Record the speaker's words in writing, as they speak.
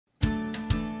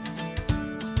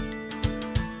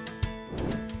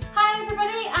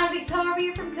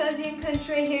Cosy and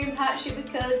Country here in partnership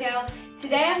with Cosy Owl.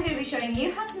 Today I'm going to be showing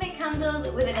you how to make candles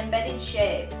with an embedded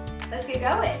shape. Let's get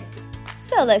going.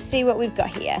 So let's see what we've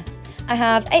got here. I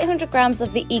have 800 grams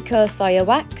of the Eco Soya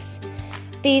wax.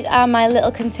 These are my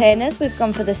little containers. We've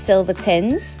gone for the silver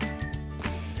tins.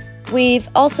 We've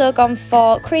also gone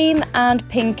for cream and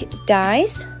pink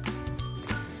dyes.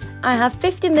 I have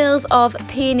 50 ml of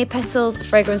peony petals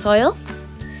fragrance oil.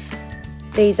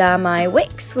 These are my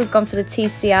wicks. We've gone for the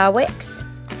TCR wicks.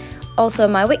 Also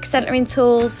my wick centering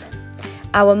tools,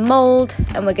 our mould,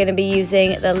 and we're going to be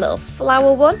using the little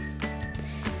flower one.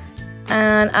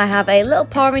 And I have a little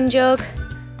pouring jug,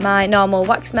 my normal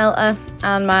wax melter,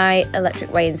 and my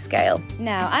electric weighing scale.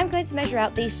 Now I'm going to measure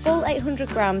out the full 800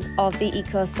 grams of the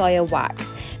Eco Soya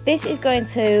wax. This is going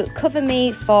to cover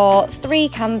me for 3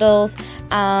 candles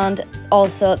and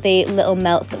also the little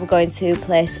melts that we're going to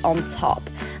place on top.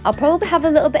 I'll probably have a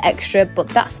little bit extra, but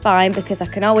that's fine because I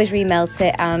can always remelt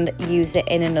it and use it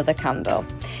in another candle.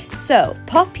 So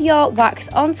pop your wax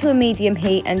onto a medium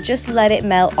heat and just let it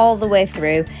melt all the way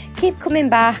through. Keep coming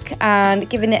back and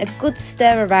giving it a good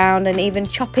stir around and even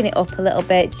chopping it up a little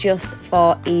bit just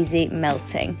for easy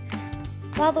melting.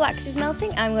 While the wax is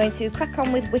melting, I'm going to crack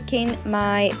on with wicking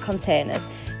my containers.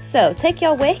 So take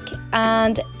your wick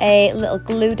and a little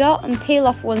glue dot and peel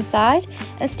off one side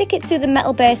and stick it to the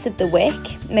metal base of the wick,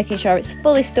 making sure it's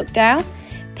fully stuck down.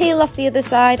 Peel off the other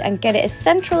side and get it as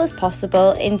central as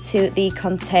possible into the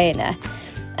container.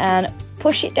 And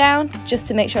push it down just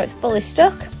to make sure it's fully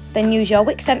stuck. Then use your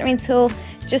wick centering tool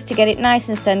just to get it nice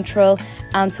and central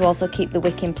and to also keep the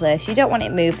wick in place. You don't want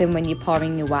it moving when you're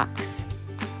pouring your wax.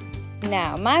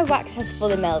 Now my wax has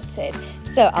fully melted,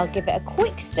 so I'll give it a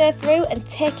quick stir through and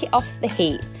take it off the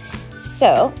heat.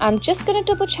 So I'm just going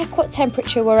to double check what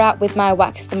temperature we're at with my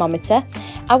wax thermometer.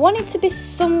 I want it to be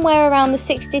somewhere around the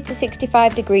 60 to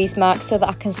 65 degrees mark so that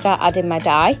I can start adding my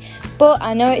dye, but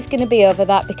I know it's going to be over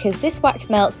that because this wax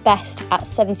melts best at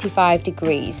 75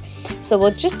 degrees. So we'll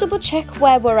just double check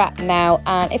where we're at now,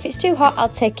 and if it's too hot I'll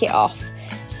take it off.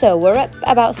 So we're at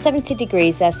about 70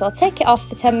 degrees there, so I'll take it off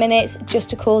for 10 minutes just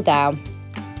to cool down.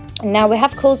 And now we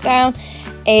have cooled down.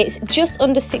 It's just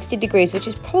under 60 degrees, which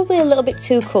is probably a little bit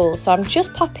too cool, so I'm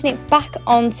just popping it back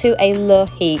onto a low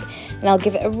heat and I'll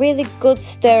give it a really good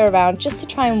stir around just to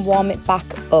try and warm it back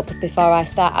up before I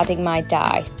start adding my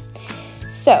dye.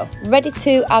 So ready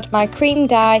to add my cream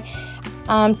dye.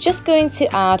 I'm just going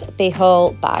to add the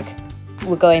whole bag.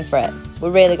 We're going for it.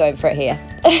 We're really going for it here.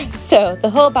 So the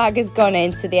whole bag has gone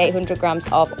into the 800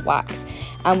 grams of wax,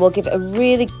 and we'll give it a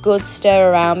really good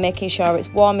stir around, making sure it's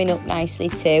warming up nicely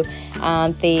too,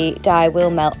 and the dye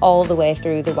will melt all the way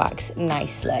through the wax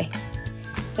nicely.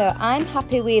 So I'm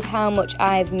happy with how much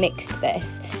I've mixed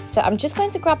this. So I'm just going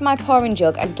to grab my pouring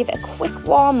jug and give it a quick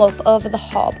warm up over the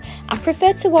hob. I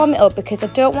prefer to warm it up because I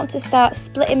don't want to start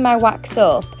splitting my wax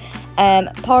up,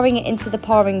 pouring it into the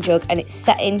pouring jug and it's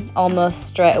setting almost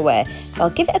straight away. So I'll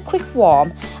give it a quick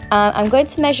warm, and I'm going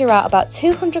to measure out about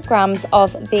 200 grams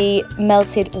of the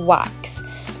melted wax.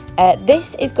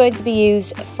 This is going to be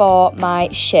used for my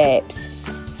shapes.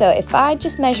 So if I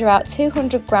just measure out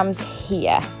 200 grams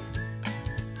here,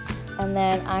 and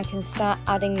then I can start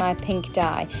adding my pink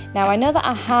dye. Now I know that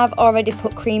I have already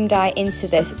put cream dye into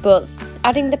this, but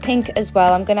adding the pink as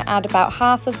well, I'm going to add about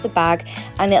half of the bag,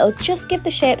 and it'll just give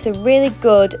the shapes a really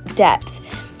good depth.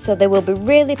 So they will be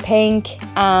really pink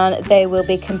and they will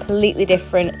be completely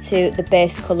different to the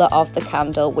base colour of the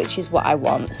candle, which is what I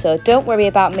want. So don't worry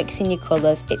about mixing your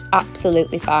colours, it's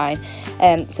absolutely fine.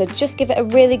 So just give it a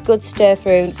really good stir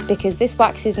through because this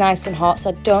wax is nice and hot,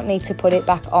 so I don't need to put it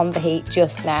back on the heat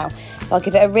just now. So I'll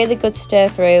give it a really good stir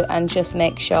through and just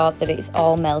make sure that it's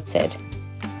all melted.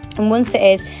 And once it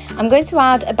is, I'm going to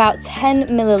add about 10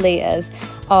 millilitres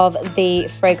of the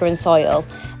fragrance oil.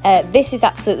 This is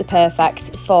absolutely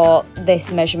perfect for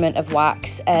this measurement of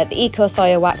wax. The Eco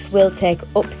Soya wax will take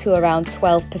up to around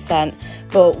 12%,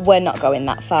 but we're not going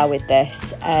that far with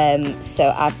this.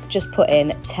 So I've just put in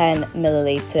 10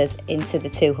 millilitres into the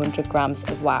 200 grams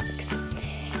of wax.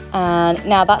 And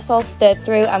now that's all stirred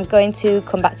through, I'm going to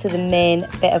come back to the main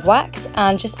bit of wax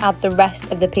and just add the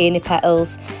rest of the peony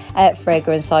petals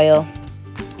fragrance oil.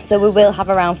 So we will have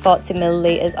around 40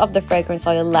 millilitres of the fragrance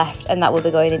oil left, and that will be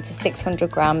going into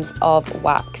 600 grams of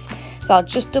wax. So I'll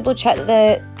just double check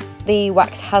that the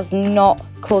wax has not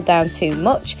cooled down too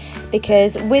much,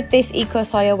 because with this Eco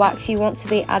Soya wax you want to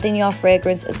be adding your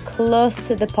fragrance as close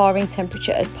to the pouring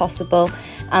temperature as possible,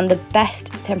 and the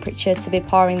best temperature to be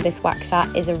pouring this wax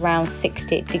at is around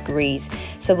 60 degrees.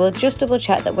 So we'll just double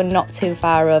check that we're not too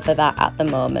far over that at the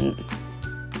moment.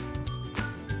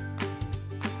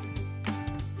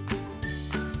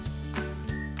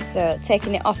 So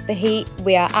taking it off the heat,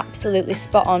 we are absolutely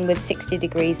spot on with 60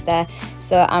 degrees there.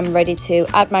 So I'm ready to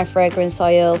add my fragrance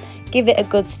oil, give it a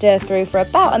good stir through for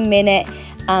about a minute,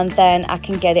 and then I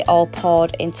can get it all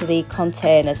poured into the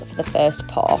containers for the first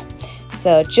pour.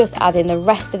 So just adding the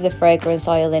rest of the fragrance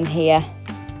oil in here.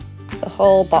 The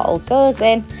whole bottle goes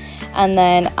in, and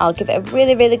then I'll give it a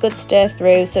really good stir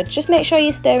through. So just make sure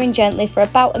you're stirring gently for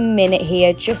about a minute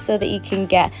here, just so that you can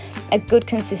get a good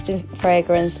consistent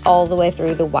fragrance all the way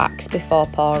through the wax before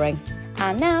pouring.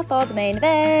 And now for the main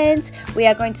event, we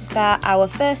are going to start our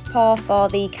first pour for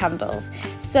the candles.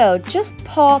 So just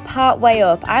pour part way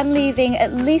up. I'm leaving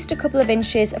at least a couple of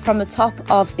inches from the top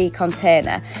of the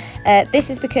container. This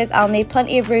is because I'll need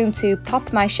plenty of room to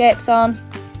pop my shapes on,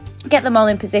 get them all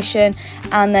in position,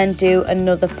 and then do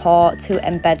another pour to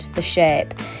embed the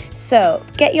shape. So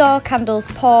get your candles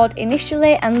poured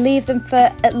initially and leave them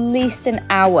for at least an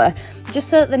hour, just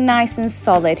so that they're nice and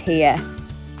solid here.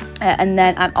 And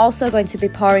then I'm also going to be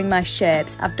pouring my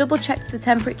shapes. I've double checked the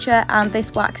temperature, and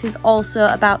this wax is also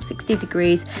about 60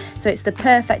 degrees, so it's the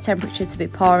perfect temperature to be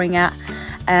pouring at,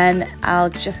 and I'll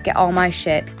just get all my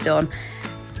shapes done.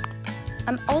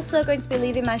 I'm also going to be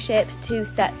leaving my shapes to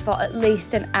set for at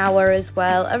least an hour as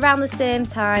well, around the same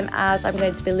time as I'm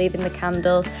going to be leaving the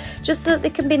candles, just so that they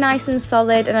can be nice and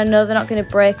solid, and I know they're not going to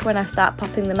break when I start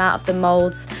popping them out of the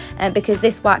moulds, because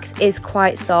this wax is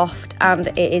quite soft and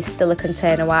it is still a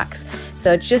container wax.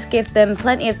 So just give them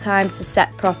plenty of time to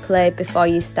set properly before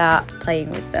you start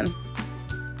playing with them.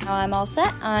 Now I'm all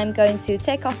set, I'm going to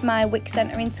take off my wick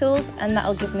centering tools, and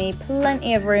that'll give me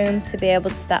plenty of room to be able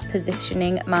to start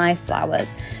positioning my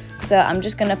flowers. So I'm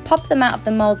just going to pop them out of the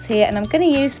moulds here, and I'm going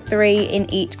to use 3 in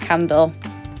each candle.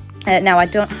 Now I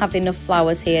don't have enough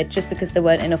flowers here just because there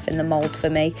weren't enough in the mould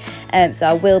for me, so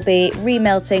I will be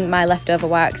remelting my leftover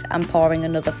wax and pouring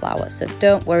another flower, so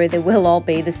don't worry, they will all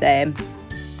be the same.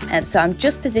 So I'm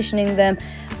just positioning them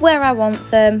where I want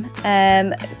them.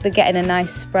 They're getting a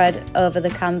nice spread over the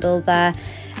candle there,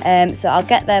 so I'll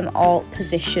get them all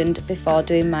positioned before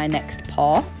doing my next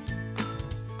pour.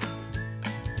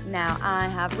 Now I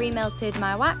have remelted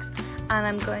my wax, and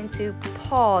I'm going to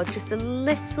pour just a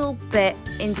little bit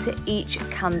into each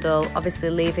candle, obviously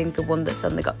leaving the one that's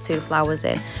only got 2 flowers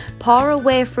in. Pour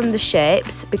away from the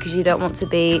shapes because you don't want to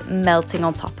be melting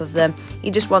on top of them,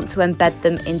 you just want to embed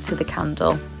them into the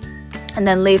candle, and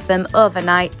then leave them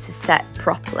overnight to set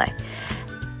properly.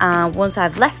 And once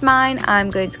I've left mine, I'm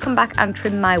going to come back and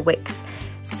trim my wicks.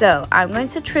 So I'm going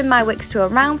to trim my wicks to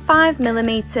around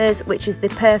 5mm, which is the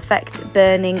perfect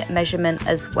burning measurement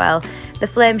as well. The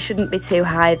flame shouldn't be too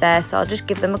high there, so I'll just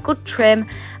give them a good trim,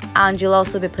 and you'll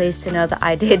also be pleased to know that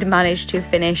I did manage to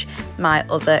finish my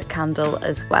other candle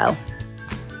as well.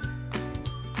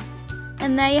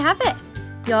 And there you have it,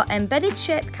 your embedded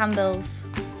shape candles.